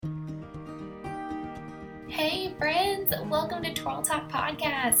Hey friends, welcome to Twirl Talk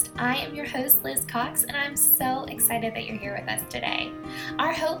Podcast. I am your host Liz Cox and I'm so excited that you're here with us today.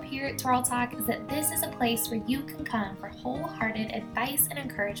 Our hope here at Twirl Talk is that this is a place where you can come for wholehearted advice and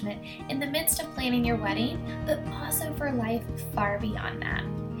encouragement in the midst of planning your wedding, but also for life far beyond that.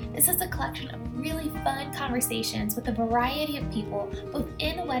 This is a collection of really fun conversations with a variety of people, both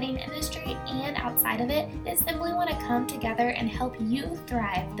in the wedding industry and outside of it, that simply want to come together and help you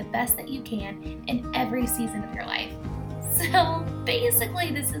thrive the best that you can in every season of your life. So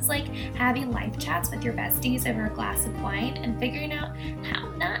basically, this is like having life chats with your besties over a glass of wine and figuring out how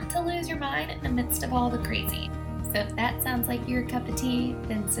not to lose your mind in the midst of all the crazy. So if that sounds like your cup of tea,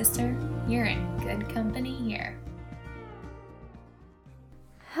 then sister, you're in good company here.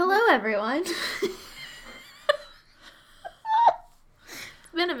 Hello, everyone. It's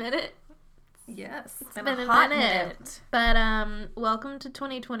been a minute. Yes, It's been a hot minute. But welcome to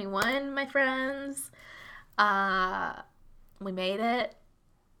 2021, my friends. We made it.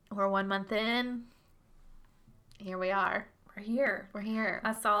 We're 1 month in. Here we are. We're here. We're here.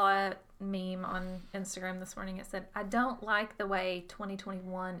 I saw a meme on Instagram this morning. It said, I don't like the way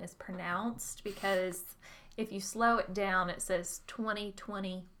 2021 is pronounced because if you slow it down, it says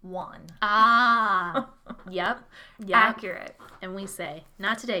 2021. Ah. Yep. Accurate. And we say,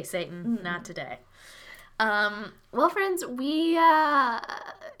 not today, Satan. Not today. Well, friends, we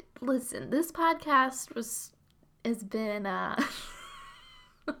listen. This podcast has been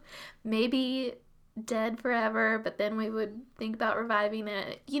maybe dead forever, but then we would think about reviving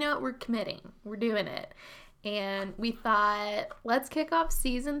it. You know what? We're committing. We're doing it, and we thought, let's kick off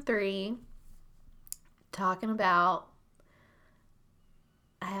season 3 talking about.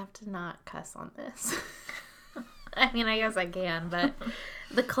 I have to not cuss on this. I mean, I guess I can, but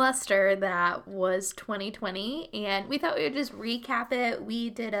the cluster that was 2020, and we thought we would just recap it. We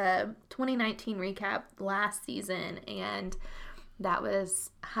did a 2019 recap last season, and that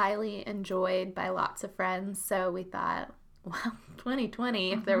was highly enjoyed by lots of friends. So we thought, well,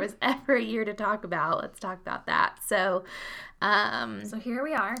 2020, if there was ever a year to talk about, let's talk about that. So here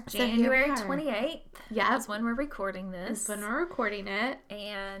we are, January 28th. Yeah. That's when we're recording this. That's when we're recording it.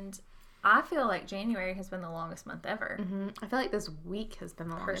 And I feel like January has been the longest month ever. Mm-hmm. I feel like this week has been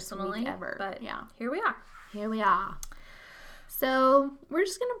the longest week ever. But yeah, here we are. Here we are. So we're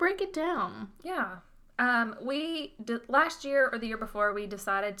just going to break it down. Yeah. We did, last year or the year before, we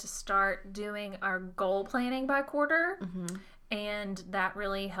decided to start doing our goal planning by quarter. Mm-hmm. And that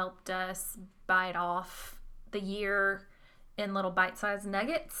really helped us bite off the year in little bite-sized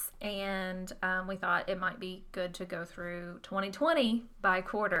nuggets. And we thought it might be good to go through 2020 by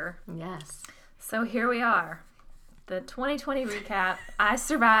quarter. Yes. So here we are. The 2020 recap. I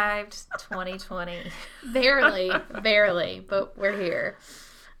survived 2020. Barely, but we're here.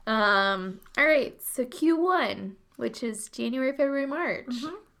 All right, so Q1, which is January, February, March.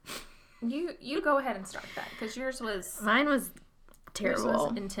 Mm-hmm. You go ahead and start that because mine was terrible. Yours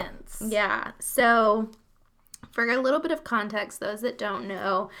was intense. Yeah. So for a little bit of context, those that don't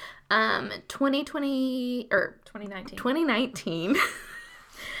know, 2019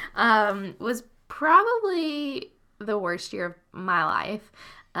 was probably the worst year of my life.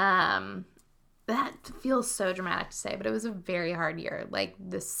 That feels so dramatic to say, but it was a very hard year. Like,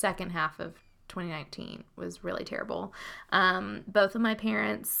 the second half of 2019 was really terrible. Both of my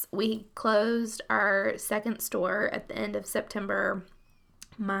parents, we closed our second store at the end of September.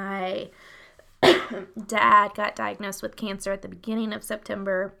 My dad got diagnosed with cancer at the beginning of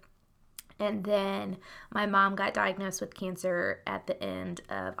September, and then my mom got diagnosed with cancer at the end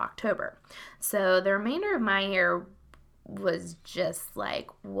of October. So the remainder of my year was just like,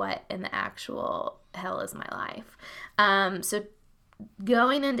 what in the actual hell is my life? So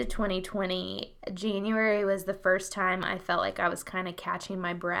going into 2020, January was the first time I felt like I was kind of catching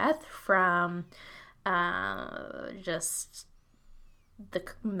my breath from just the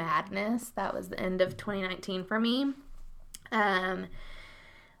madness that was the end of 2019 for me.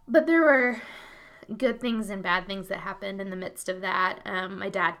 But there were good things and bad things that happened in the midst of that. My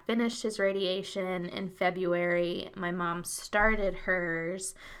dad finished his radiation in February. My mom started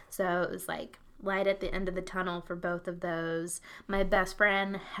hers. So it was like light at the end of the tunnel for both of those. My best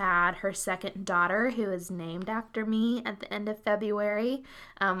friend had her second daughter, who is named after me, at the end of February,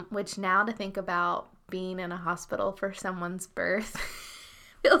 which now to think about being in a hospital for someone's birth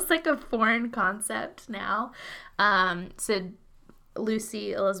feels like a foreign concept now. So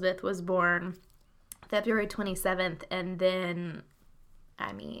Lucy Elizabeth was born February 27th, and then,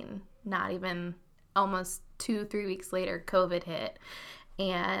 I mean, not even almost 2-3 weeks later, COVID hit,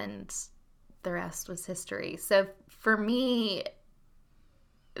 and the rest was history. So for me,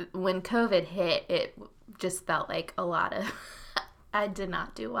 when COVID hit, it just felt like a lot of, I did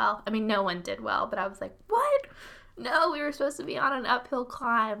not do well. I mean, no one did well, but I was like, what? No, we were supposed to be on an uphill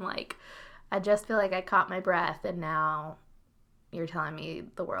climb. Like, I just feel like I caught my breath, and now you're telling me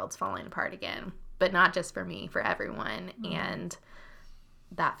the world's falling apart again. But not just for me, for everyone. And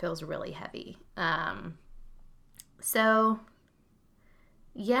that feels really heavy. So,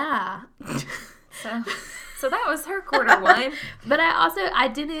 yeah. So that was her quarter one. But I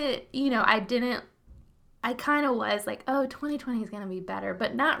kind of was like, oh, 2020 is going to be better,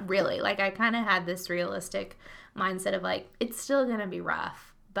 but not really. Like, I kind of had this realistic mindset of like, it's still going to be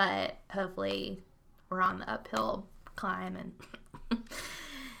rough, but hopefully we're on the uphill climb. And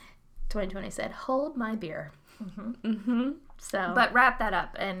 2020 said, hold my beer. So, but wrap that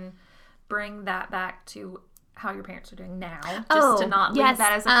up and bring that back to how your parents are doing now, just to not leave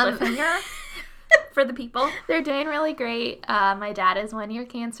that as a cliffhanger for the people. They're doing really great. My dad is 1 year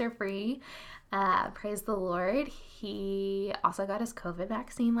cancer free. Praise the Lord. He also got his COVID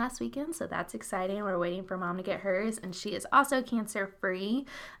vaccine last weekend, so that's exciting. We're waiting for Mom to get hers, and she is also cancer free.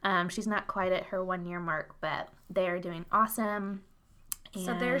 She's not quite at her 1 year mark, but they are doing awesome.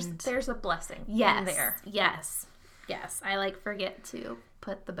 So there's a blessing in there. Yes. I forget to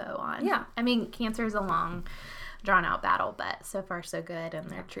put the bow on. Yeah. I mean, cancer is a long, drawn out battle, but so far so good, and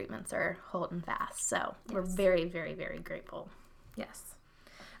their treatments are holding fast. So we're very, very, very grateful. Yes.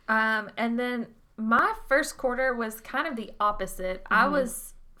 And then my first quarter was kind of the opposite. I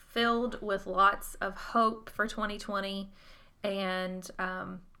was filled with lots of hope for 2020, and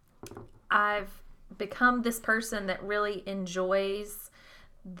I've become this person that really enjoys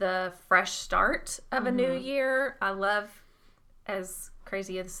the fresh start of a new year. I love, as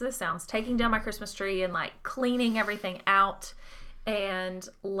crazy as this sounds, taking down my Christmas tree and like cleaning everything out, and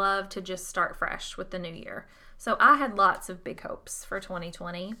love to just start fresh with the new year. So I had lots of big hopes for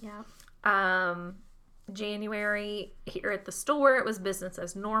 2020. Yeah. January here at the store, it was business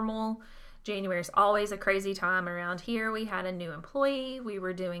as normal. January is always a crazy time around here. We had a new employee. We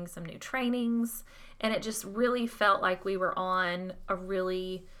were doing some new trainings, and it just really felt like we were on a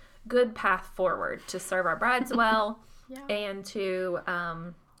really good path forward to serve our brides well and to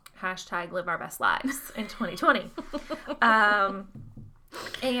hashtag live our best lives in 2020.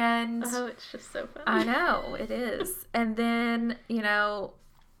 And it's just so funny. I know, it is. And then,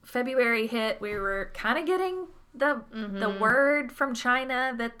 February hit, we were kind of getting the word from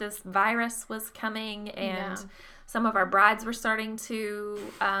China that this virus was coming, and some of our brides were starting to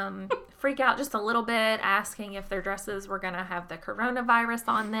freak out just a little bit, asking if their dresses were going to have the coronavirus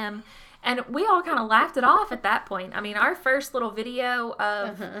on them. And we all kind of laughed it off at that point. I mean, our first little video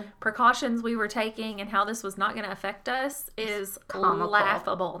of precautions we were taking and how this was not going to affect us is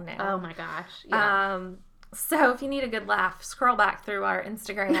laughable now. Oh my gosh. Yeah. So if you need a good laugh, scroll back through our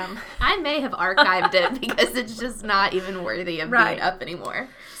Instagram. I may have archived it because it's just not even worthy of being up anymore.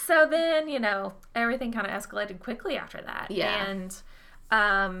 So then, everything kind of escalated quickly after that. Yeah. And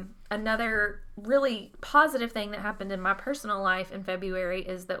another really positive thing that happened in my personal life in February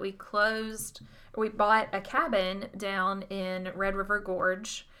is that we bought a cabin down in Red River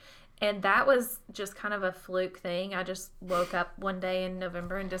Gorge. And that was just kind of a fluke thing. I just woke up one day in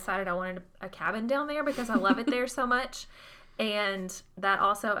November and decided I wanted a cabin down there because I love it there so much. And that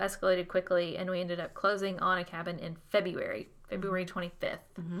also escalated quickly, and we ended up closing on a cabin in February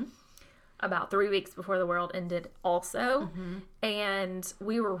 25th. About 3 weeks before the world ended also. And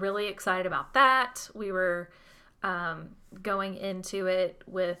we were really excited about that. We were going into it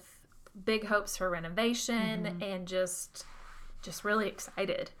with big hopes for renovation and just really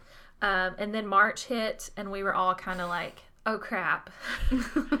excited. And then March hit, and we were all kind of like, oh crap,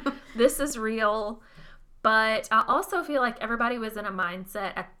 this is real. But I also feel like everybody was in a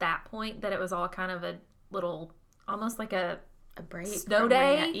mindset at that point that it was all kind of a little, almost like a break, snow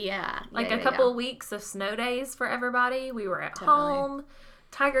day. A couple of weeks of snow days for everybody. We were at home.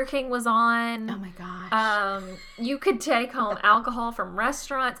 Tiger King was on. Oh my gosh. You could take home alcohol from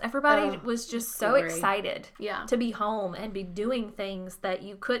restaurants. Everybody was just so excited to be home and be doing things that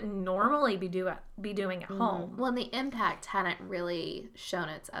you couldn't normally be doing at home. Well, and the impact hadn't really shown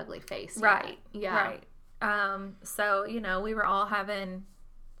its ugly face yet. Right. Yeah. Right. So, we were all having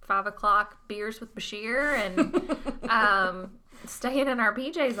 5 o'clock beers with Bashir and staying in our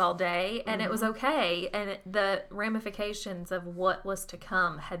PJs all day, and it was okay. And the ramifications of what was to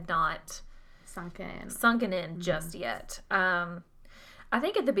come had not sunken in just yet. I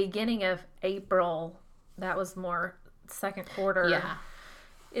think at the beginning of April, that was more second quarter,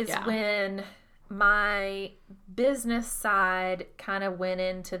 when my business side kind of went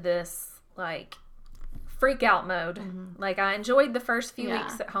into this like freak out mode. Like, I enjoyed the first few Yeah.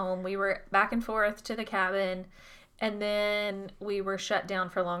 weeks at home. We were back and forth to the cabin, and then we were shut down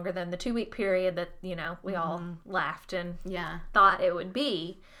for longer than the 2-week period that, you know, we all laughed and Yeah. thought it would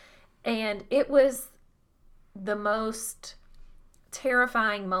be. And it was the most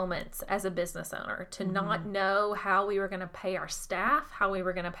terrifying moments as a business owner to not know how we were going to pay our staff, how we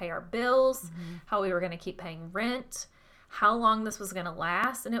were going to pay our bills, how we were going to keep paying rent, how long this was going to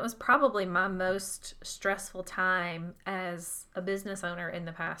last. And it was probably my most stressful time as a business owner in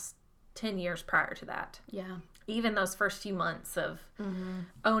the past 10 years prior to that. Yeah. Even those first few months of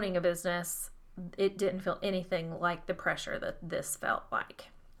owning a business, it didn't feel anything like the pressure that this felt like.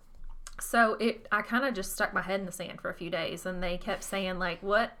 So I kind of just stuck my head in the sand for a few days, and they kept saying, like,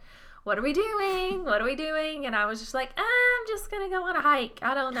 what are we doing? What are we doing? And I was just like, I'm just going to go on a hike.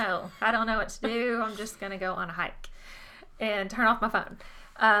 I don't know what to do. I'm just going to go on a hike and turn off my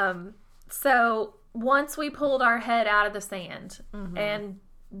phone. So once we pulled our head out of the sand and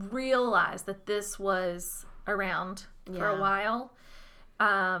realized that this was around for a while,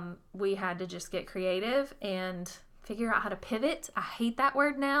 we had to just get creative and figure out how to pivot. I hate that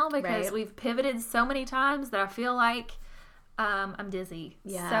word now because we've pivoted so many times that I feel like I'm dizzy.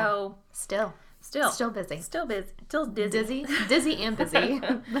 Yeah. So Still busy. still dizzy. Dizzy and busy.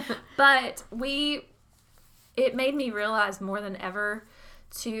 But it made me realize more than ever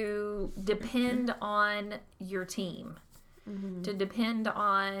to depend on your team, to depend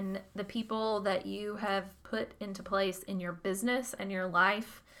on the people that you have put into place in your business and your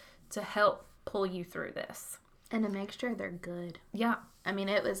life to help pull you through this. And to make sure they're good. Yeah. I mean,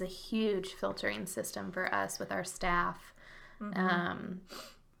 it was a huge filtering system for us with our staff.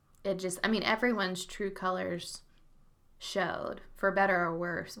 Everyone's true colors showed, for better or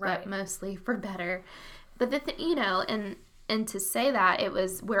worse, but mostly for better. But and to say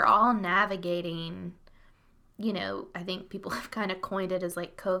that, we're all navigating, I think people have kind of coined it as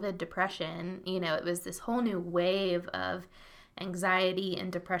like COVID depression. It was this whole new wave of anxiety and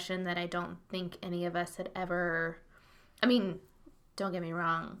depression that I don't think any of us had ever. I mean, don't get me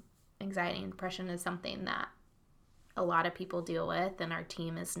wrong, anxiety and depression is something that a lot of people deal with, and our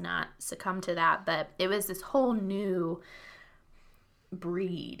team has not succumbed to that, but it was this whole new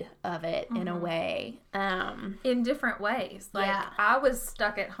breed of it in a way. In different ways. Like, Yeah. I was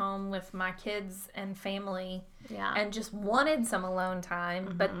stuck at home with my kids and family and just wanted some alone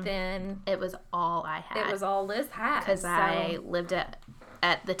time, but then It was all I had. it was all Liz had. Because I lived at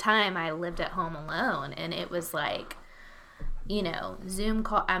the time I lived at home alone, and it was like, Zoom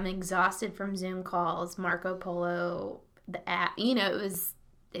call. I'm exhausted from Zoom calls, Marco Polo, the app.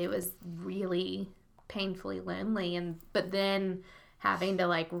 It was really painfully lonely, but then having to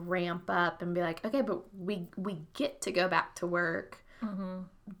like ramp up and be like, okay, but we get to go back to work,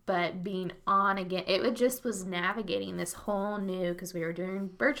 but being on again, it just was navigating this whole new, because we were doing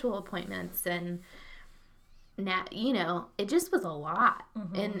virtual appointments, and now, it just was a lot.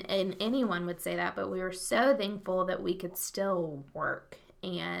 And anyone would say that, but we were so thankful that we could still work.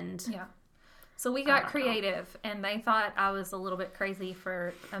 And Yeah. So we got creative, and they thought I was a little bit crazy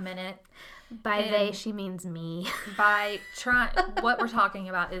for a minute. by they, she means me. By trying, what we're talking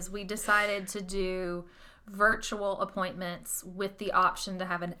about is we decided to do virtual appointments with the option to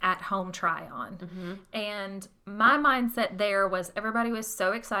have an at-home try-on. And my mindset there was everybody was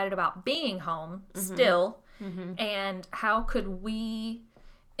so excited about being home still, and how could we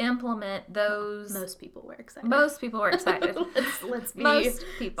implement those? Most people were excited. Most people were excited. Let's be Most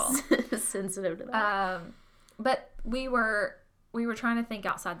people. sensitive to that. But we were trying to think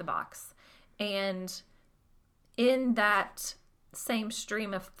outside the box. And in that same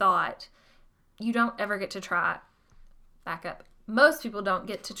stream of thought, you don't ever get to try, back up, most people don't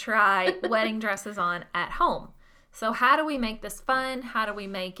get to try wedding dresses on at home. So how do we make this fun? How do we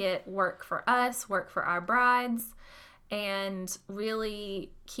make it work for us, work for our brides, and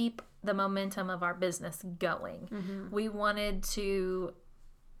really keep the momentum of our business going? We wanted to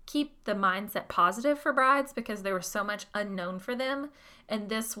keep the mindset positive for brides because there was so much unknown for them, and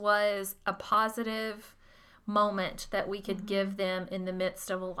this was a positive moment that we could give them in the midst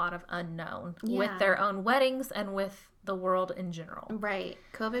of a lot of unknown with their own weddings and with the world in general. Right.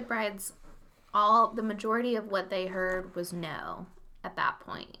 COVID brides, the majority of what they heard was no at that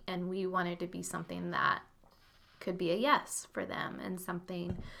point, and we wanted to be something that could be a yes for them and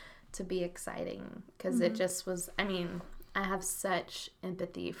something to be exciting, because it just was, I have such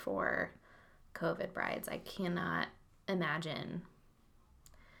empathy for COVID brides. I cannot imagine.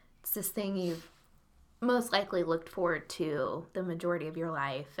 It's this thing you've most likely looked forward to the majority of your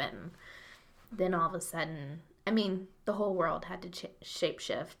life, and then all of a sudden, the whole world had to shape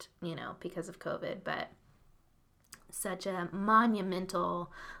shift, because of COVID, but such a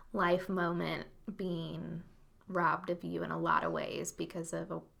monumental life moment being robbed of you in a lot of ways because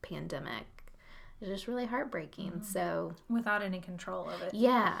of a pandemic. It's just really heartbreaking. So without any control of it.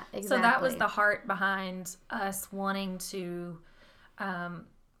 Yeah, exactly. So that was the heart behind us wanting to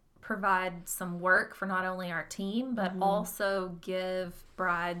provide some work for not only our team, but also give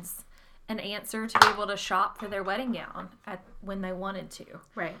brides an answer to be able to shop for their wedding gown when they wanted to.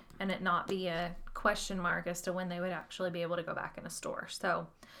 Right. And it not be a question mark as to when they would actually be able to go back in a store. So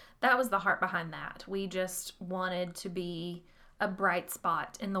that was the heart behind that. We just wanted to be a bright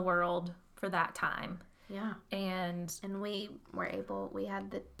spot in the world for that time. Yeah. And we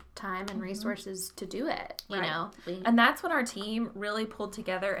had the time and resources to do it, you know. And that's when our team really pulled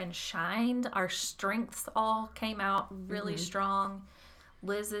together and shined. Our strengths all came out really strong.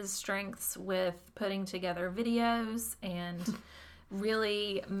 Liz's strengths with putting together videos and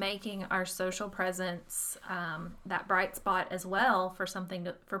really making our social presence that bright spot as well for something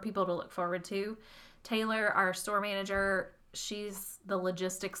for people to look forward to. Taylor, our store manager, she's the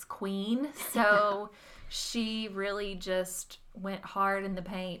logistics queen, so she really just went hard in the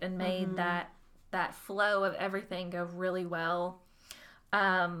paint and made that flow of everything go really well.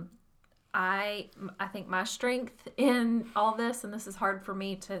 I think my strength in all this, and this is hard for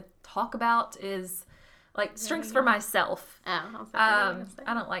me to talk about, is like strengths for myself. I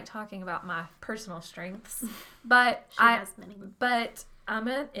don't like talking about my personal strengths, but has many. But I'm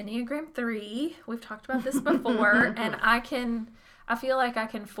an Enneagram 3. We've talked about this before, and I feel like I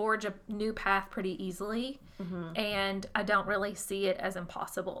can forge a new path pretty easily, and I don't really see it as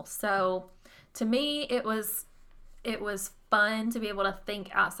impossible. So to me, it was fun to be able to think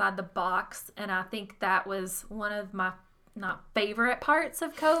outside the box, and I think that was one of my not favorite parts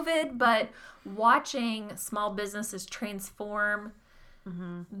of COVID, but watching small businesses transform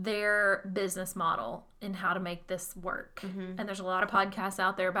their business model and how to make this work. And there's a lot of podcasts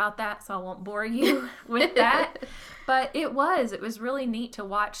out there about that, so I won't bore you with that. But it was really neat to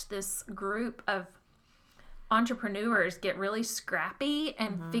watch this group of entrepreneurs get really scrappy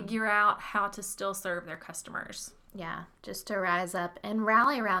and figure out how to still serve their customers. Yeah, just to rise up and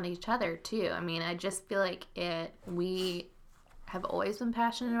rally around each other too. I mean, I just feel like we have always been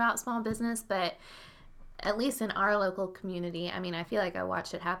passionate about small business, but at least in our local community, I mean, I feel like I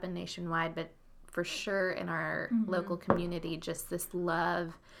watched it happen nationwide, but for sure in our local community, just this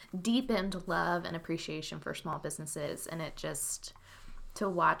deepened love and appreciation for small businesses. And it just, to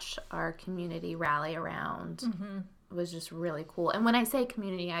watch our community rally around was just really cool. And when I say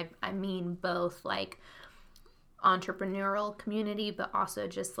community, I mean both like entrepreneurial community, but also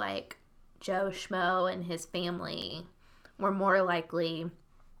just like Joe Schmo and his family were more likely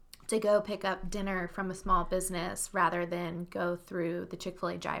to go pick up dinner from a small business rather than go through the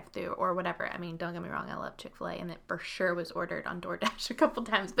Chick-fil-A drive-thru or whatever. I mean, don't get me wrong, I love Chick-fil-A, and it for sure was ordered on DoorDash a couple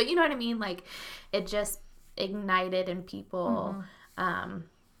times, but you know what I mean? Like, it just ignited in people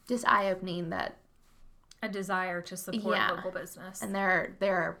just eye-opening that a desire to support local business. And there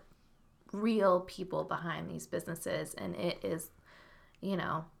are real people behind these businesses, and it is, you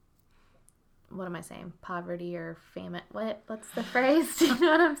know, what am I saying? Poverty or famine? What's the phrase? Do you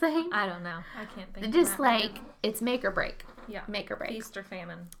know what I'm saying? I don't know. I can't think. Just like it's make or break. Yeah, make or break. Feast or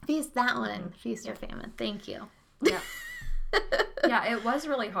famine. Feast, that one. Feast or famine. Thank you. Yeah. Yeah, it was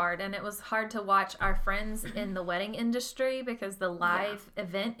really hard, and it was hard to watch our friends in the wedding industry because the live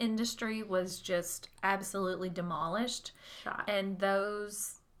event industry was just absolutely demolished. Shot. And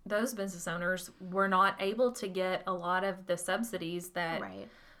those business owners were not able to get a lot of the subsidies that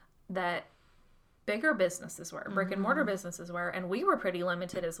bigger businesses were, brick and mortar businesses were, and we were pretty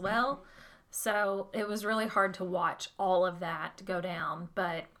limited as well. So it was really hard to watch all of that go down,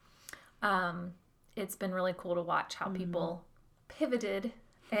 but it's been really cool to watch how people pivoted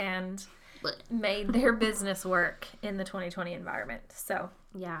and made their business work in the 2020 environment. So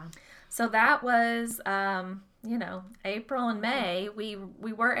that was April and May. We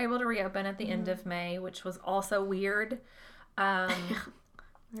were able to reopen at the end of May, which was also weird.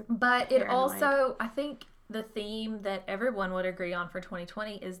 But it also, I think the theme that everyone would agree on for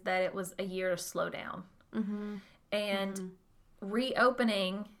 2020 is that it was a year to slow down. And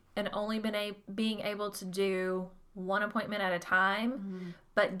reopening and only being able to do one appointment at a time,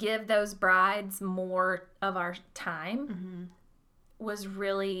 but give those brides more of our time was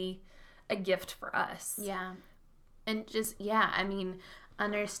really a gift for us. Yeah. And just, I mean,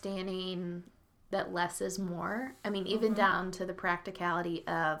 understanding that less is more. I mean, even down to the practicality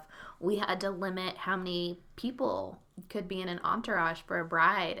of we had to limit how many people could be in an entourage for a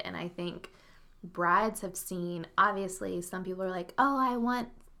bride. And I think brides have seen, obviously, some people are like, oh, I want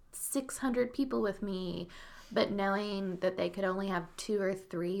 600 people with me. But knowing that they could only have 2 or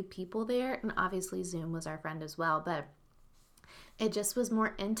 3 people there, and obviously Zoom was our friend as well, but it just was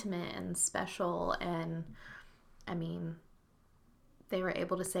more intimate and special. And I mean, they were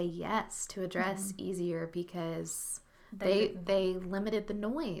able to say yes to a dress easier because they limited the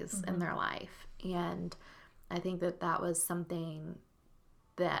noise in their life. And I think that was something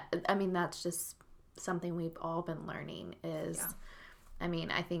that, I mean, that's just something we've all been learning is, I mean,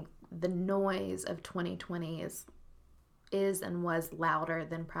 I think the noise of 2020 is and was louder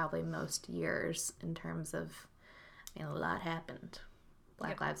than probably most years in terms of, a lot happened.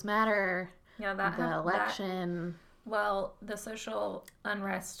 Black Lives Matter, the election. Well, the social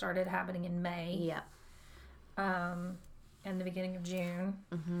unrest started happening in May. Yep. And the beginning of June.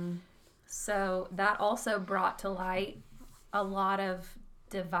 Mm-hmm. So that also brought to light a lot of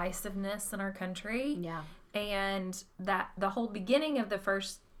divisiveness in our country. Yeah. And that the whole beginning of the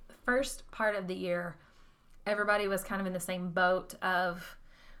first part of the year, everybody was kind of in the same boat of,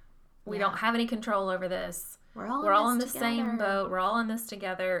 we don't have any control over this. We're all in the same boat. We're all in this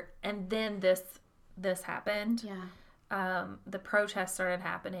together. And then this happened. Yeah. The protests started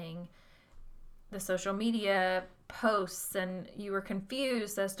happening. The social media posts, and you were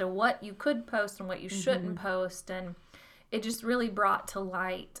confused as to what you could post and what you shouldn't post. And it just really brought to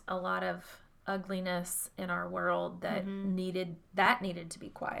light a lot of ugliness in our world that needed to be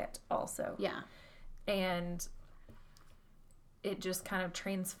quiet also. Yeah. And it just kind of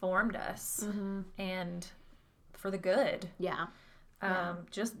transformed us and for the good. Yeah.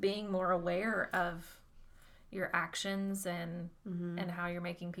 Just being more aware of your actions and how you're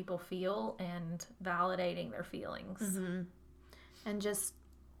making people feel and validating their feelings. And just,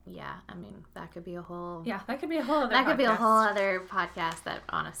 I mean, that could be a whole... Yeah, that could be a whole other That could be a whole other podcast that,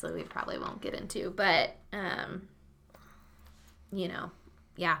 honestly, we probably won't get into. But, I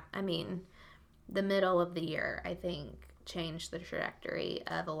mean, the middle of the year, I think, changed the trajectory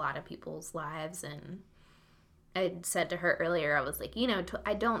of a lot of people's lives. And I said to her earlier, I was like,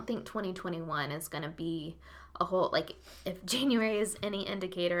 I don't think 2021 is going to be a whole, like, if January is any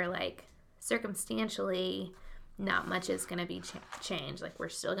indicator, like, circumstantially, not much is going to be changed. Like, we're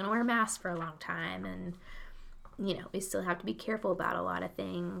still going to wear masks for a long time, and, we still have to be careful about a lot of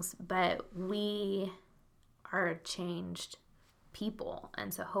things, but we are changed people.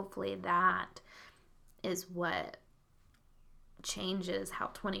 And so hopefully that is what changes how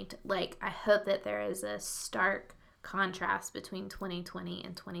I hope that there is a stark contrast between 2020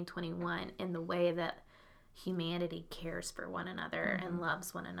 and 2021 in the way that humanity cares for one another and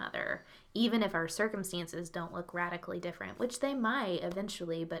loves one another, even if our circumstances don't look radically different, which they might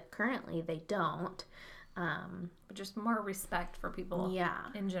eventually, but currently they don't. But just more respect for people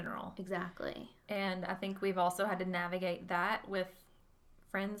in general. Exactly. And I think we've also had to navigate that with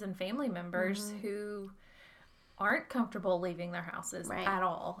friends and family members who aren't comfortable leaving their houses at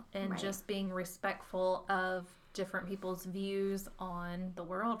all, and just being respectful of different people's views on the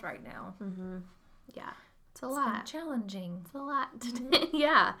world right now. Yeah. It's a lot. Challenging. It's a lot.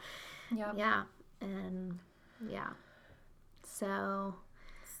 Yeah. Yep. Yeah. And So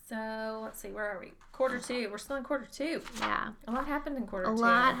let's see, where are we? Quarter 2. We're still in quarter 2. Yeah. A lot happened in quarter 2. A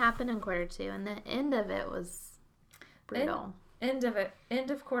lot happened in quarter 2, and the end of it was brutal. End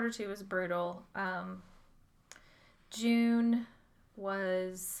of quarter 2 was brutal. June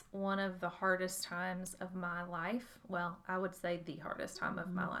was one of the hardest times of my life. Well, I would say the hardest time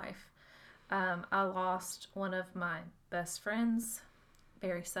of my life. I lost one of my best friends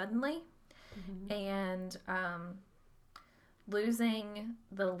very suddenly, and losing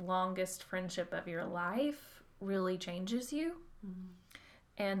the longest friendship of your life really changes you,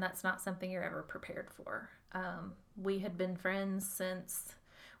 and that's not something you're ever prepared for. We had been friends since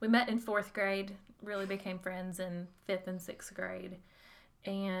we met in 4th grade, really became friends in 5th and 6th grade,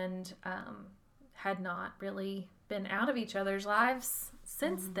 and had not really been out of each other's lives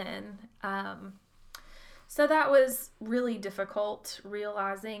since then. So that was really difficult,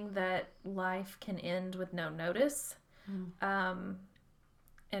 realizing that life can end with no notice,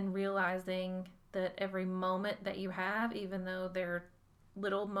 and realizing that every moment that you have, even though they're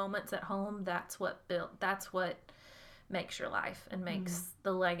little moments at home, that's what makes your life and makes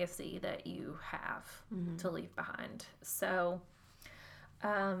the legacy that you have to leave behind. So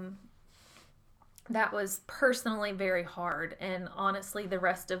that was personally very hard, and honestly the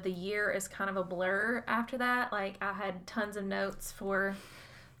rest of the year is kind of a blur after that. Like, I had tons of notes for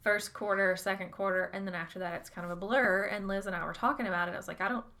first quarter, second quarter, and then after that it's kind of a blur. And Liz and I were talking about it. I was like, I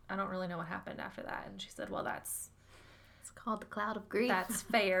don't really know what happened after that. And she said, well, it's called the cloud of grief. That's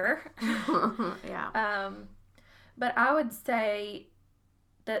fair. Yeah. But I would say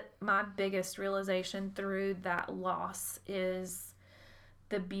that my biggest realization through that loss is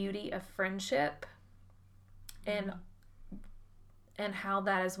the beauty of friendship and how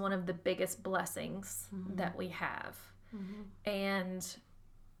that is one of the biggest blessings that we have. And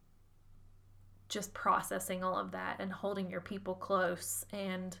just processing all of that and holding your people close.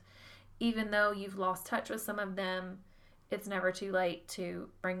 And even though you've lost touch with some of them, it's never too late to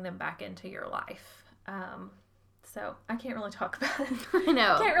bring them back into your life. So I can't really talk about it. I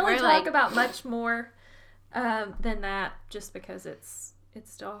know. Can't really talk about much more than that, just because it's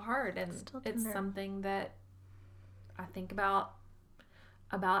still hard, and it's something that I think about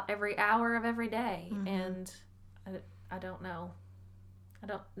every hour of every day. And I don't know.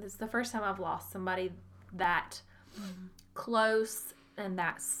 This is the first time I've lost somebody that close and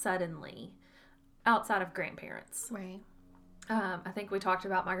that suddenly, outside of grandparents. Right. I think we talked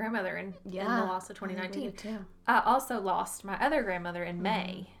about my grandmother in the loss of 2019. Too. I also lost my other grandmother in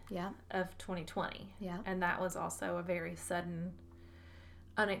May of 2020. Yeah. And that was also a very sudden,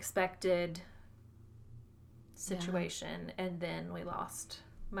 unexpected situation. And then we lost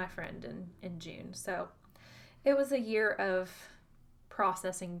my friend in June. So it was a year of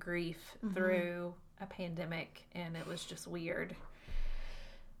processing grief through a pandemic, and it was just weird.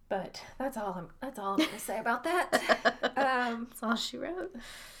 But that's all I'm going to say about that. That's all she wrote.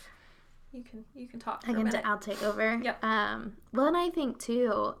 You can talk for a minute. I'll take over. Yep. Well, and I think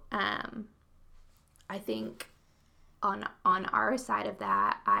too, I think on our side of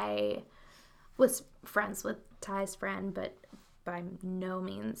that, I was friends with Ty's friend, but by no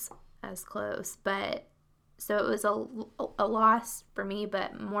means as close. But so it was a loss for me,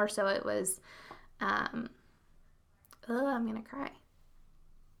 but more so it was, I'm gonna cry.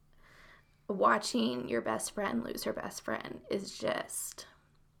 Watching your best friend lose her best friend is just,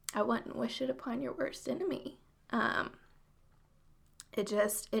 I wouldn't wish it upon your worst enemy. It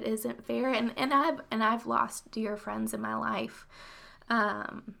isn't fair. And I've lost dear friends in my life.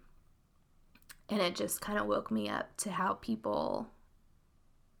 And it just kind of woke me up to how people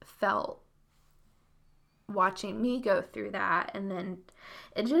felt watching me go through that. And then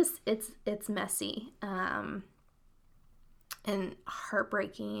it's messy. And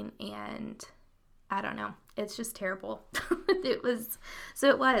heartbreaking, and I don't know, it's just terrible. It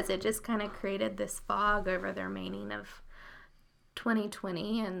just kind of created this fog over the remaining of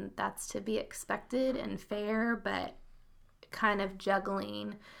 2020, and that's to be expected and fair, but kind of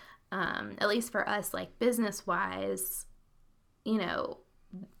juggling, at least for us, like business wise,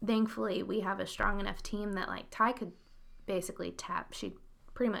 thankfully we have a strong enough team that like Ty could basically she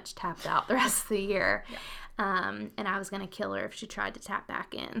pretty much tapped out the rest of the year. Yeah. And I was going to kill her if she tried to tap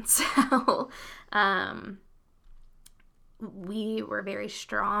back in. So, we were very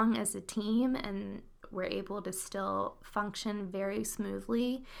strong as a team and were able to still function very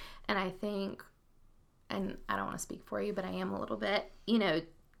smoothly. And I think, and I don't want to speak for you, but I am a little bit,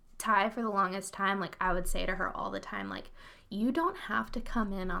 Ty, for the longest time, like I would say to her all the time, like, you don't have to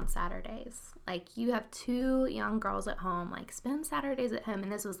come in on Saturdays. Like, you have 2 young girls at home, like spend Saturdays at home.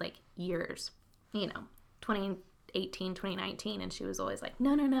 And this was like years, 2018, 2019. And she was always like,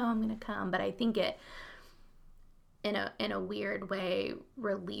 no, I'm going to come. But I think it, in a weird way,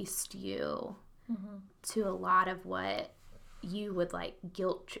 released you to a lot of what you would like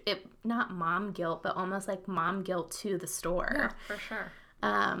not mom guilt, but almost like mom guilt to the store. Yeah, for sure.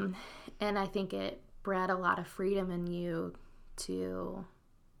 And I think it bred a lot of freedom in you to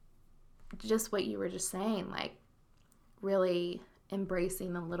just what you were just saying, like really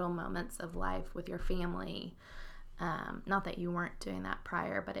embracing the little moments of life with your family. Not that you weren't doing that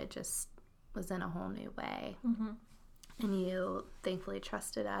prior, but it just was in a whole new way. And you thankfully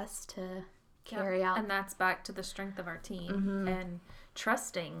trusted us to carry out. And that's back to the strength of our team and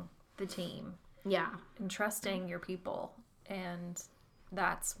trusting the team. Yeah. And trusting your people. And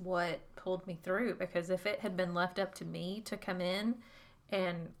that's what pulled me through, because if it had been left up to me to come in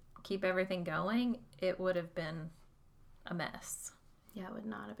and keep everything going, it would have been a mess. Yeah, it would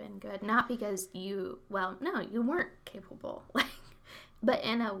not have been good. Not because you weren't capable. Like, but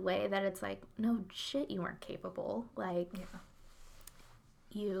in a way that it's like, no shit, you weren't capable. Like,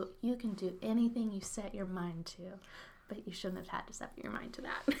 you can do anything you set your mind to, but you shouldn't have had to set your mind to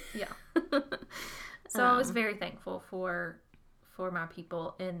that. Yeah. So I was very thankful for my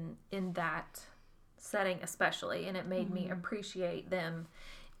people in that setting especially, and it made me appreciate them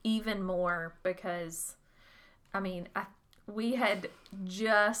even more, because we had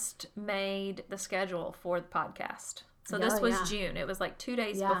just made the schedule for the podcast. So this was June. It was like 2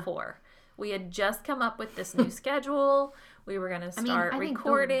 days before. We had just come up with this new schedule. We were going to start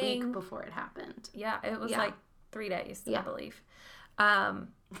recording. Think the week before it happened. Yeah, it was like 3 days, I believe.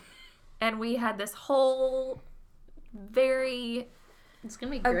 And we had this whole very It's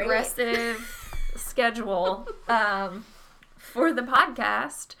gonna be great. aggressive schedule for the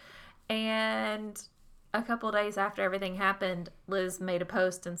podcast. And a couple of days after everything happened, Liz made a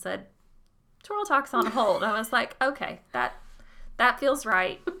post and said, Twirl Talk's on hold. I was like, okay, that feels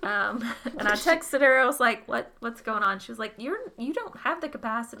right. And I texted her. I was like, what's going on? She was like, you don't have the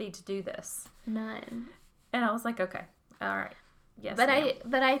capacity to do this. None. And I was like, okay, all right. Yes, But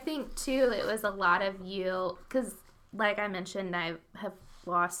ma'am. I think too it was a lot of you, because like I mentioned, I have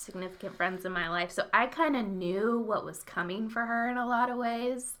lost significant friends in my life, so I kind of knew what was coming for her in a lot of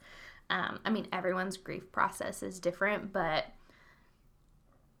ways. I mean, everyone's grief process is different, but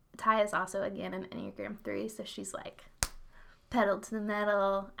Ty is also again an Enneagram 3, so she's like pedal to the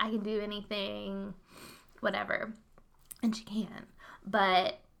metal. I can do anything, whatever, and she can.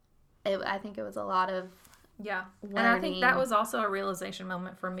 But I think it was a lot of Yeah. learning. And I think that was also a realization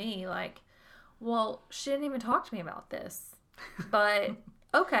moment for me. Like, well, she didn't even talk to me about this. But,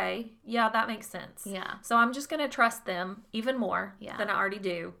 okay, yeah, that makes sense. Yeah. So I'm just going to trust them even more Yeah. than I already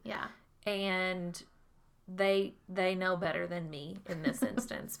do. Yeah. And they know better than me in this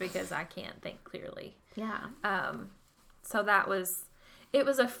instance because I can't think clearly. Yeah. So it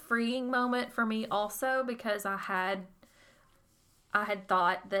was a freeing moment for me also because I had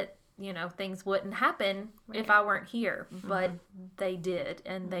thought that, things wouldn't happen if I weren't here, but they did,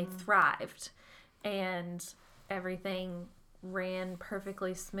 and they thrived, and everything ran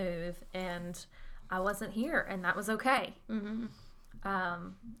perfectly smooth, and I wasn't here, and that was okay.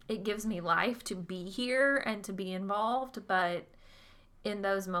 It gives me life to be here and to be involved, but in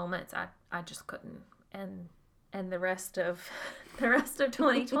those moments, I just couldn't, and the rest of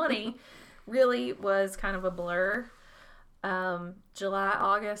 2020 really was kind of a blur. July,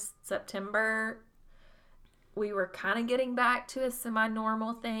 August, September, we were kind of getting back to a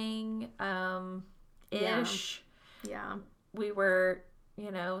semi-normal thing, ish. Yeah. We were,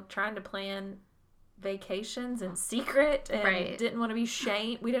 trying to plan vacations in secret and Right. didn't want to be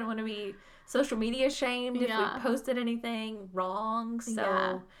shamed. We didn't want to be social media shamed Yeah. if we posted anything wrong. So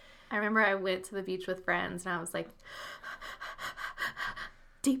Yeah. I remember I went to the beach with friends and I was like,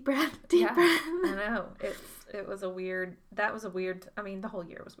 deep breath, deep yeah, breath. I know. That was a weird, I mean, the whole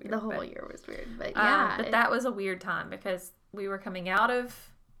year was weird. The whole but, year was weird, but yeah. but that was a weird time because we were coming out of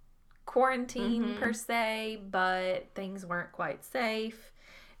quarantine per se, but things weren't quite safe.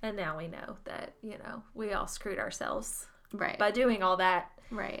 And now we know that, we all screwed ourselves right. by doing all that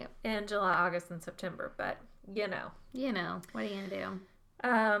right. in July, August, and September. But, What are you going to do?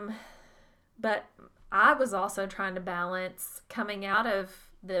 But I was also trying to balance coming out of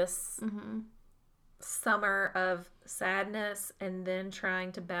this summer of sadness and then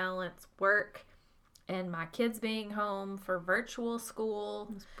trying to balance work and my kids being home for virtual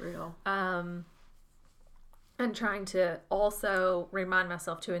school. It's brutal. And trying to also remind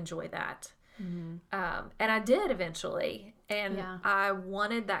myself to enjoy that. And I did eventually. And Yeah. I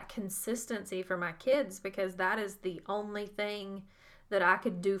wanted that consistency for my kids because that is the only thing that I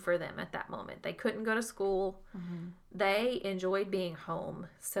could do for them at that moment. They couldn't go to school. They enjoyed being home.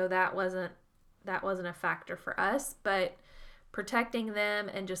 So that wasn't a factor for us, but protecting them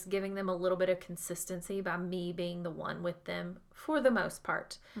and just giving them a little bit of consistency by me being the one with them for the most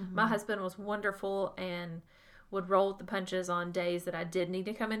part. My husband was wonderful and would roll with the punches on days that I did need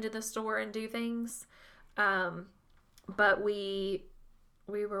to come into the store and do things. But we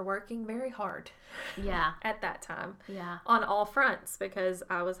were working very hard Yeah. at that time Yeah. on all fronts because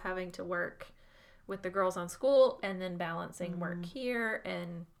I was having to work with the girls on school and then balancing work here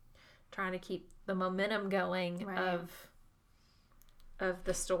and trying to keep the momentum going Right. of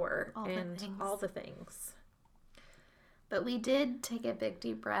the store All the and things. all the things. But we did take a big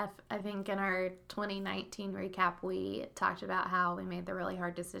deep breath. I think in our 2019 recap, we talked about how we made the really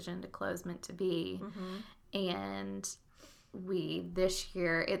hard decision to close Meant to Be. And this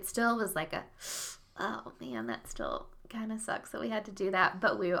year, it still was like oh man, that still kind of sucks that we had to do that.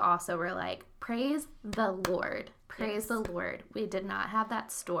 But we also were like, praise the Lord. Praise the Lord. We did not have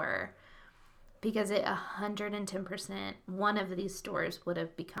that store because 110%, one of these stores would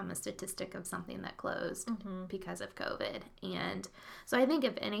have become a statistic of something that closed because of COVID. And so I think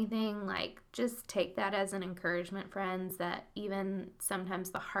if anything, like, just take that as an encouragement, friends, that even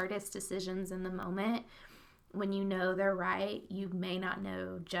sometimes the hardest decisions in the moment, when you know they're right, you may not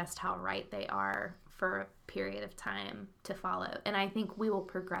know just how right they are for a period of time to follow. And I think we will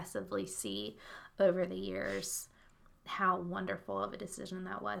progressively see over the years how wonderful of a decision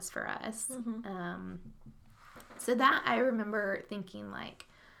that was for us. So that I remember thinking like,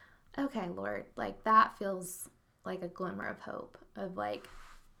 okay, Lord, like that feels like a glimmer of hope of like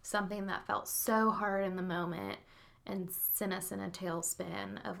something that felt so hard in the moment and sent us in a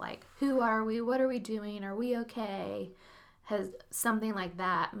tailspin of like, who are we? What are we doing? Are we okay? Has something like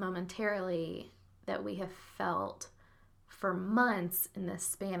that momentarily that we have felt for months in this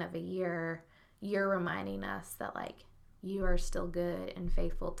span of a year, you're reminding us that like you are still good and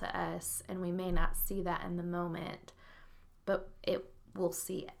faithful to us, and we may not see that in the moment, but we'll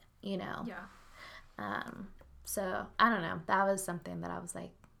see it, you know? Yeah. So I don't know. That was something that I was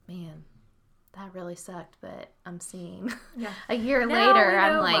like, man, that really sucked, but I'm seeing a year later,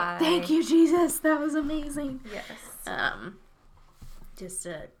 I'm like, why. thank you, Jesus. That was amazing. Yes. That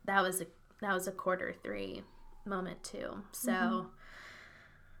was a Q3 moment too. So,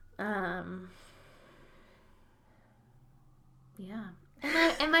 yeah.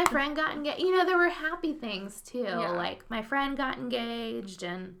 And my friend got engaged. You know, there were happy things too. Yeah. Like my friend got engaged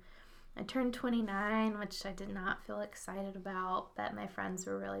and I turned 29, which I did not feel excited about, but my friends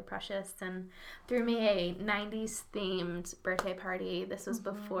were really precious and threw me a 90s themed birthday party. This was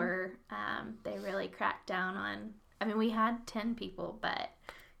before they really cracked down on, I mean, we had 10 people, but,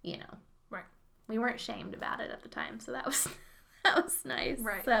 you know, Right. we weren't shamed about it at the time, so that was that was nice.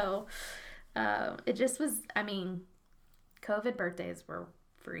 Right. So it just was, I mean, COVID birthdays were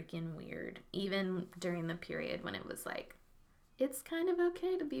freaking weird, even during the period when it was like, it's kind of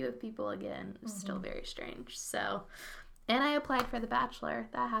okay to be with people again. It's still very strange. So, and I applied for The Bachelor.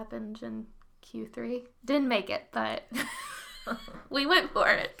 That happened in Q3. Didn't make it, but we went for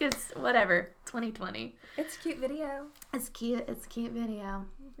it because whatever, 2020. It's a cute video. It's cute. It's a cute video.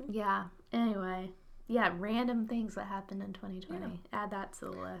 Yeah. Anyway, yeah, random things that happened in 2020. Add that to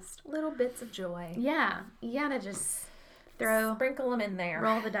the list. Little bits of joy. Yeah, you gotta just Sprinkle them in there.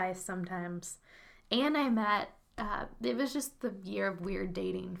 roll the dice sometimes. And I met. It was just the year of weird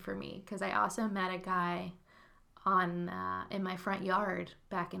dating for me because I also met a guy in my front yard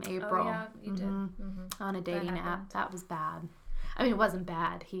back in April. Oh, yeah, you did. On a dating app. happened. That was bad. I mean, it wasn't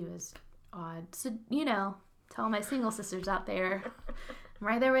bad. He was odd. So, you know, tell my single sisters out there, I'm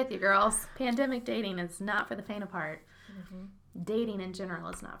right there with you, girls. Pandemic dating is not for the faint of heart. Dating in general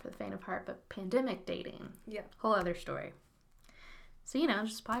is not for the faint of heart, but pandemic dating, whole other story. So, you know,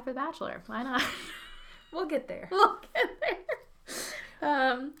 just apply for The Bachelor. Why not? We'll get there. We'll get there.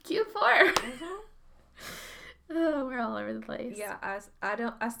 Q4. Oh, we're all over the place. Yeah,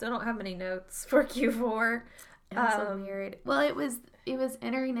 I still don't have many notes for Q4. It was so weird. Well, it was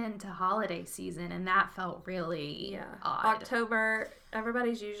entering into holiday season, and that felt really odd. October,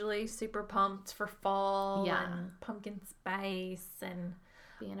 everybody's usually super pumped for fall and pumpkin spice and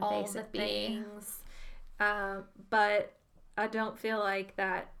Being a all basic the bee. things. But I don't feel like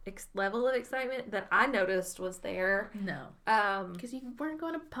that level of excitement that I noticed was there. No. Because you weren't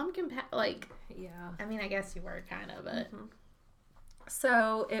going to pumpkin patch. Like, Yeah. I mean, I guess you were kind of, but.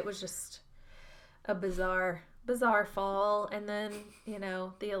 So it was just a bizarre fall. And then, you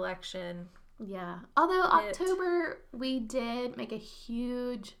know, the election. Yeah. Although October, we did make a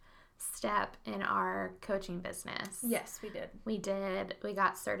huge step in our coaching business. Yes, we did. We did. We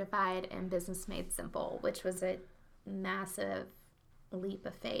got certified in Business Made Simple, which was a massive leap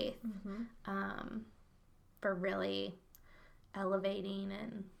of faith for really elevating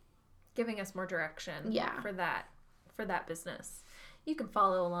and giving us more direction for that business. You can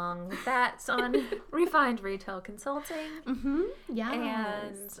follow along with that on Refined Retail Consulting. Yeah.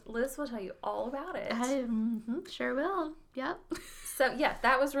 And Liz will tell you all about it. I sure will. Yep. So yeah,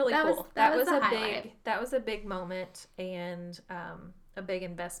 that was really cool. That was a a highlight. that was a big moment and a big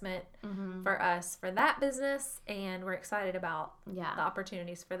investment for us for that business, and we're excited about the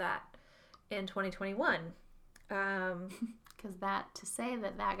opportunities for that in 2021. Because to say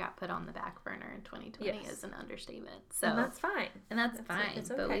that got put on the back burner in 2020 is an understatement. So and that's fine. That's fine. It's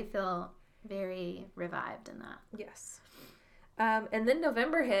But okay. we feel very revived in that. Yes. And then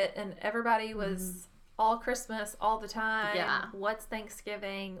November hit, and everybody was all Christmas all the time. Yeah. What's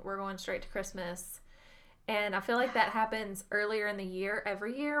Thanksgiving? We're going straight to Christmas. And I feel like that happens earlier in the year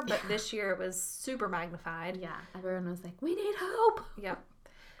every year, but this year it was super magnified. Yeah. Everyone was like, we need hope. Yep.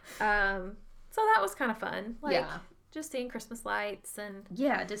 So that was kind of fun. Like, just seeing Christmas lights and...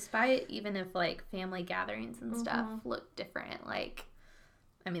 Yeah, despite even if, like, family gatherings and stuff look different. Like,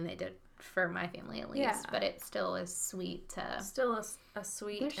 I mean, they did for my family at least, but it still is sweet to... Still a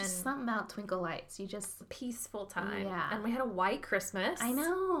sweet There's and just something about twinkle lights. You just... peaceful time. Yeah. And we had a white Christmas. I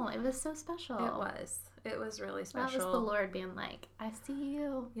know. It was so special. It was. It was really special. That was the Lord being like, I see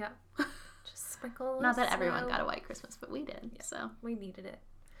you. Yep. Just sprinkle a little Not that everyone snow. got a white Christmas, but we did. Yeah. So We needed it.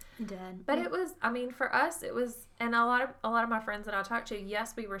 we did. But it was, I mean, for us, it was, and a lot of my friends that I talked to,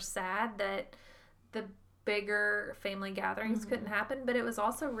 yes, we were sad that the bigger family gatherings couldn't happen, but it was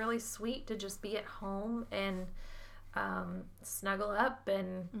also really sweet to just be at home and snuggle up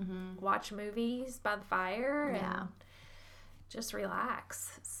and watch movies by the fire and just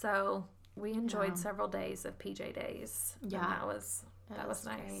relax. So we enjoyed several days of PJ days. Yeah, and that was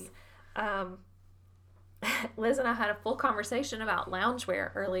nice. Liz and I had a full conversation about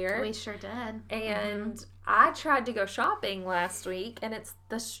loungewear earlier. We sure did. And I tried to go shopping last week, and it's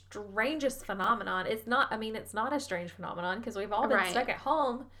the strangest phenomenon. It's not a strange phenomenon because we've all been stuck at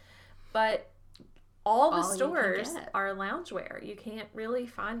home, but all the stores are loungewear. You can't really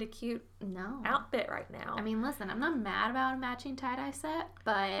find a cute outfit right now. I mean, listen, I'm not mad about a matching tie-dye set,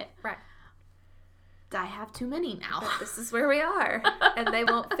 but I have too many now. But this is where we are. And they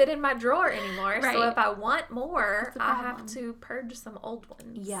won't fit in my drawer anymore. So if I want more, I have to purge some old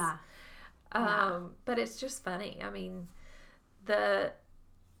ones. Yeah. But it's just funny. I mean, the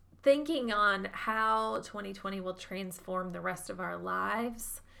thinking on how 2020 will transform the rest of our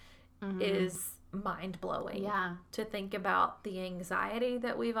lives is mind-blowing. Yeah. To think about the anxiety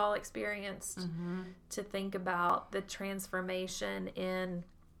that we've all experienced, to think about the transformation in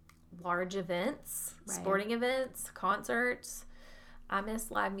large events, sporting events, concerts. I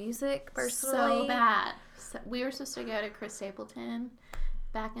miss live music personally. So bad. So we were supposed to go to Chris Stapleton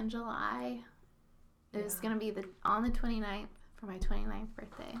back in July. It was going to be on the 29th for my 29th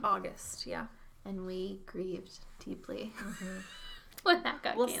birthday. August, yeah. And we grieved deeply when that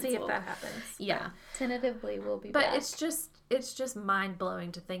got We'll canceled. see if that happens. Yeah. Tentatively we'll be but back. it's just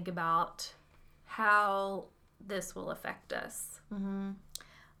mind-blowing to think about how this will affect us.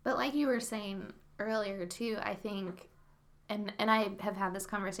 But like you were saying earlier too, I think, and I have had this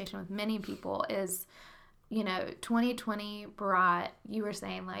conversation with many people, is, 2020 brought, you were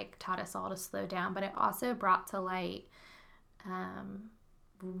saying, like, taught us all to slow down, but it also brought to light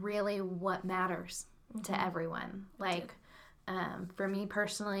really what matters to everyone. Like, for me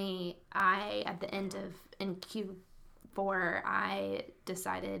personally, at the end of, in Q4, I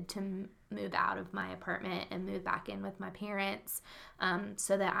decided to move out of my apartment and move back in with my parents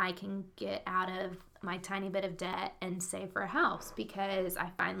so that I can get out of my tiny bit of debt and save for a house, because I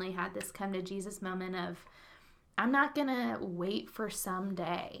finally had this come to Jesus moment of, I'm not gonna wait for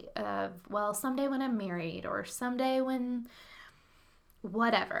someday someday when I'm married or someday when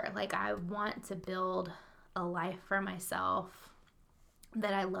whatever. Like, I want to build a life for myself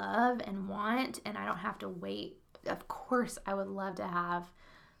that I love and want, and I don't have to wait. Of course, I would love to have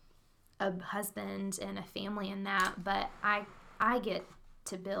a husband and a family in that, but I get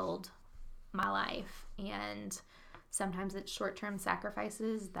to build my life, and sometimes it's short-term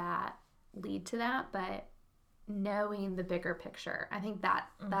sacrifices that lead to that, but knowing the bigger picture, I think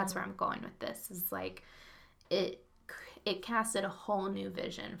that's where I'm going with this, is like it casted a whole new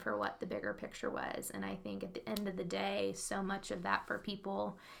vision for what the bigger picture was. And I think at the end of the day, so much of that for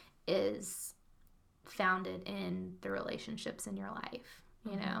people is founded in the relationships in your life,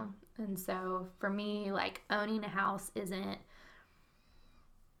 you know? And so for me, like, owning a house isn't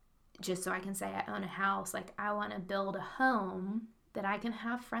just so I can say I own a house. Like, I want to build a home that I can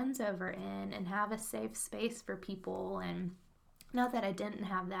have friends over in and have a safe space for people. And not that I didn't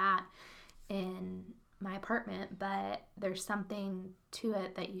have that in my apartment, but there's something to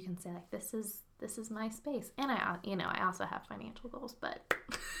it that you can say, like, this is my space. And I also have financial goals, but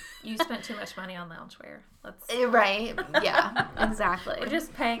you spent too much money on loungewear. Right. Yeah, exactly. We're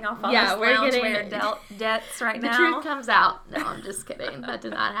just paying off all this loungewear debts right now. The truth comes out. No, I'm just kidding. That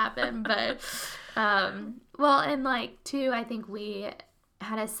did not happen. But, and like, too, I think we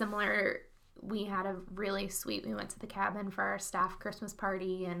had a really sweet, we went to the cabin for our staff Christmas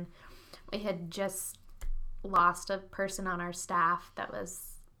party, and we had just lost a person on our staff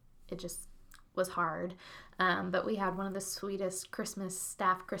it just was hard. But we had one of the sweetest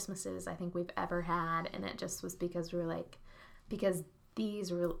staff Christmases I think we've ever had. And it just was because because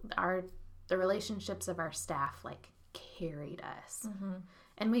these were the relationships of our staff, like, carried us.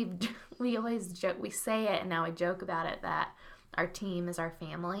 And we always joke, we say it and now we joke about it, that our team is our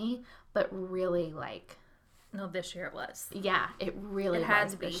family, but really, like, no, this year it was. Yeah, it really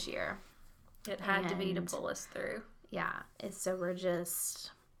was this year. It had to be to pull us through. Yeah. So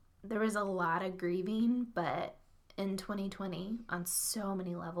there was a lot of grieving, but in 2020 on so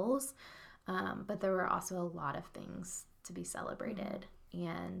many levels. But there were also a lot of things to be celebrated.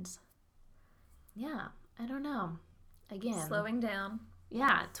 And yeah, I don't know. Again, slowing down.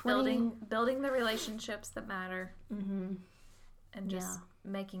 Yeah. Building the relationships that matter. And just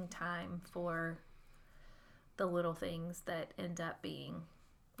making time for the little things that end up being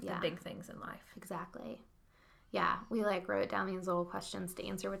the big things in life. Exactly. yeah, we like wrote down these little questions to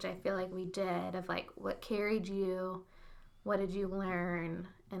answer, which I feel like we did, of like, what carried you? What did you learn?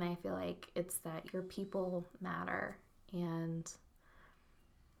 And I feel like it's that your people matter, and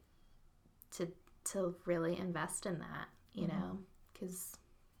to really invest in that, you know, because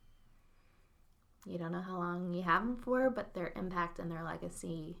you don't know how long you have them for, but their impact and their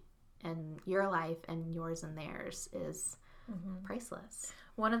legacy and your life and yours and theirs is priceless.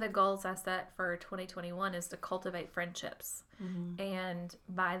 One of the goals I set for 2021 is to cultivate friendships. And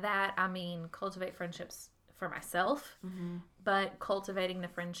by that, I mean cultivate friendships for myself, but cultivating the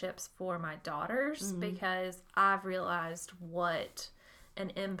friendships for my daughters, because I've realized what an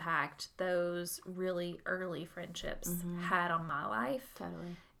impact those really early friendships had on my life.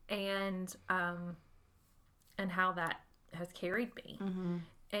 Totally. And how that has carried me.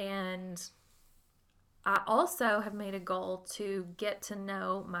 And I also have made a goal to get to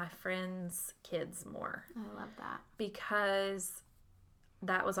know my friends' kids more. I love that. Because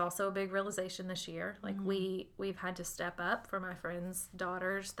that was also a big realization this year. Like we've had to step up for my friends'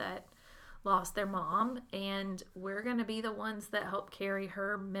 daughters that lost their mom, and we're going to be the ones that help carry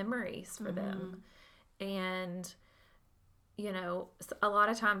her memories for them. And you know, a lot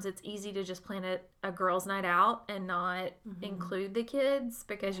of times it's easy to just plan a girls' night out and not include the kids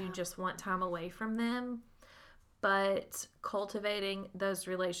because you just want time away from them. But cultivating those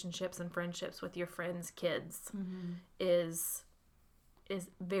relationships and friendships with your friends' kids is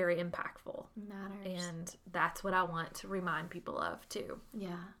very impactful. Matters. And that's what I want to remind people of too.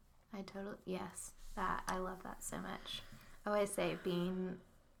 Yeah, yes, that, I love that so much. I always say being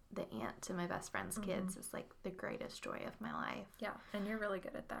the aunt to my best friend's kids is like the greatest joy of my life. Yeah, and you're really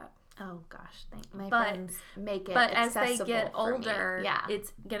good at that. Oh gosh, my friends make it But as accessible they get for older, me. Yeah.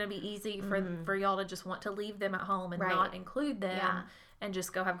 it's going to be easy for y'all to just want to leave them at home and not include them and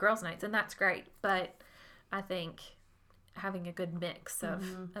just go have girls' nights, and that's great. But I think having a good mix of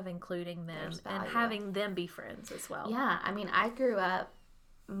including them and having them be friends as well. Yeah, I mean, I grew up,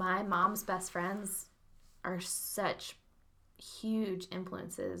 my mom's best friends are such huge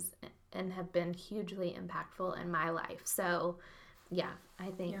influences and have been hugely impactful in my life. So yeah, I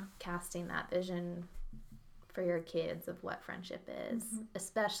think casting that vision for your kids of what friendship is,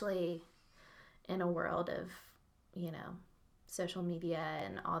 especially in a world of, you know, social media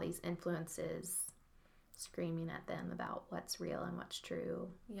and all these influences screaming at them about what's real and what's true.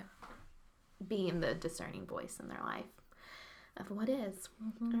 Yeah. Being the discerning voice in their life of what is.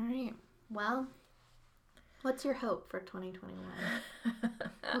 All right. Well, what's your hope for 2021?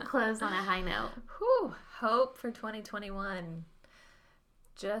 We'll close on a high note. Whew, hope for 2021.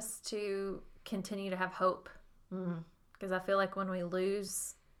 Just to continue to have hope. Because I feel like when we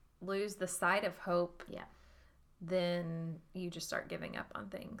lose the sight of hope, then you just start giving up on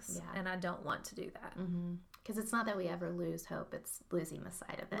things. Yeah. And I don't want to do that. Because it's not that we ever lose hope, it's losing the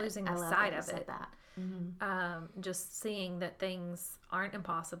sight of it. Losing the sight of it. That. Just seeing that things aren't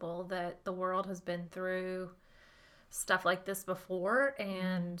impossible, that the world has been through stuff like this before,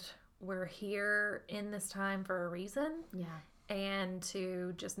 and we're here in this time for a reason. Yeah. And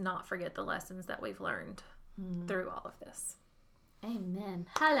to just not forget the lessons that we've learned through all of this. Amen.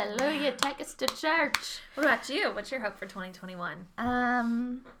 Hallelujah. Take us to church. What about you? What's your hope for 2021?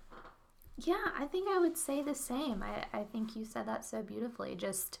 Yeah, I think I would say the same. I think you said that so beautifully.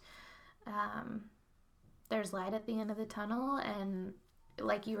 Just there's light at the end of the tunnel, and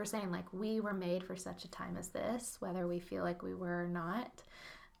like you were saying, like we were made for such a time as this, whether we feel like we were or not.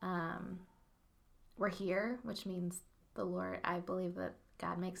 We're here, which means the Lord, I believe that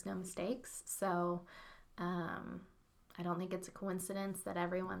God makes no mistakes. So I don't think it's a coincidence that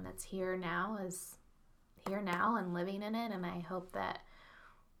everyone that's here now is here now and living in it. And I hope that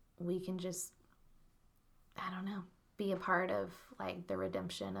we can just, I don't know, be a part of like the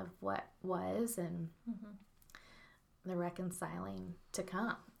redemption of what was and the reconciling to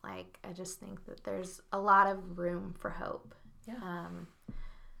come. Like, I just think that there's a lot of room for hope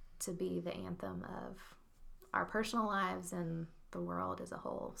to be the anthem of our personal lives and the world as a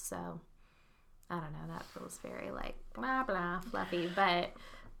whole. So I don't know, that feels very like blah blah fluffy, but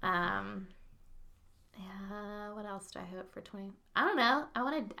yeah, what else do I hope for 20? I don't know. I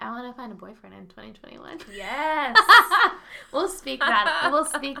want to find a boyfriend in 2021. Yes. We'll speak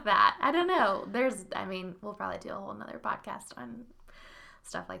that. I don't know. We'll probably do a whole nother podcast on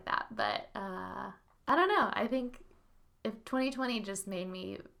stuff like that, but I don't know. I think if 2020 just made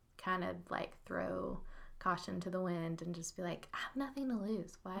me kind of like throw caution to the wind and just be like, I have nothing to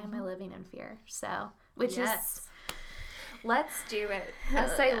lose. Why am I living in fear? So, which is... Let's do it. I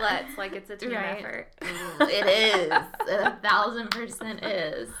say let's like it's a team effort. It is. 1,000%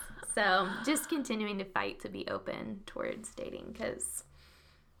 is. So just continuing to fight to be open towards dating, because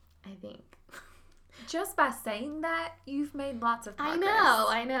I think just by saying that, you've made lots of progress.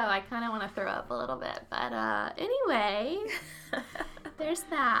 I know. I kind of want to throw up a little bit. But anyway, there's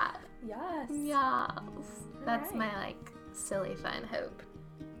that. Yes. Yes. That's right. my, like, silly fun hope.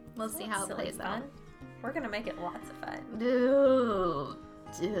 We'll see how it Silly plays fun. out. We're going to make it lots of fun. Dude.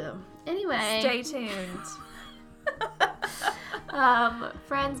 Anyway. Stay tuned.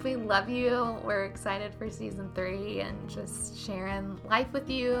 Friends, we love you. We're excited for season 3 and just sharing life with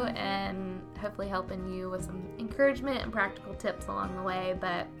you and hopefully helping you with some encouragement and practical tips along the way.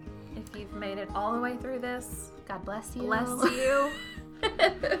 But If you've made it all the way through this, God bless you. bless you.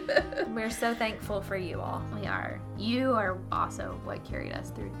 We're so thankful for you all. We are. You are also what carried us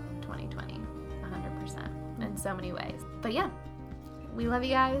through 2020, 100%, in so many ways. But yeah, we love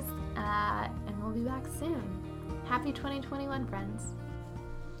you guys, and we'll be back soon. Happy 2021, friends.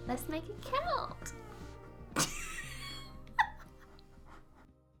 Let's make it count.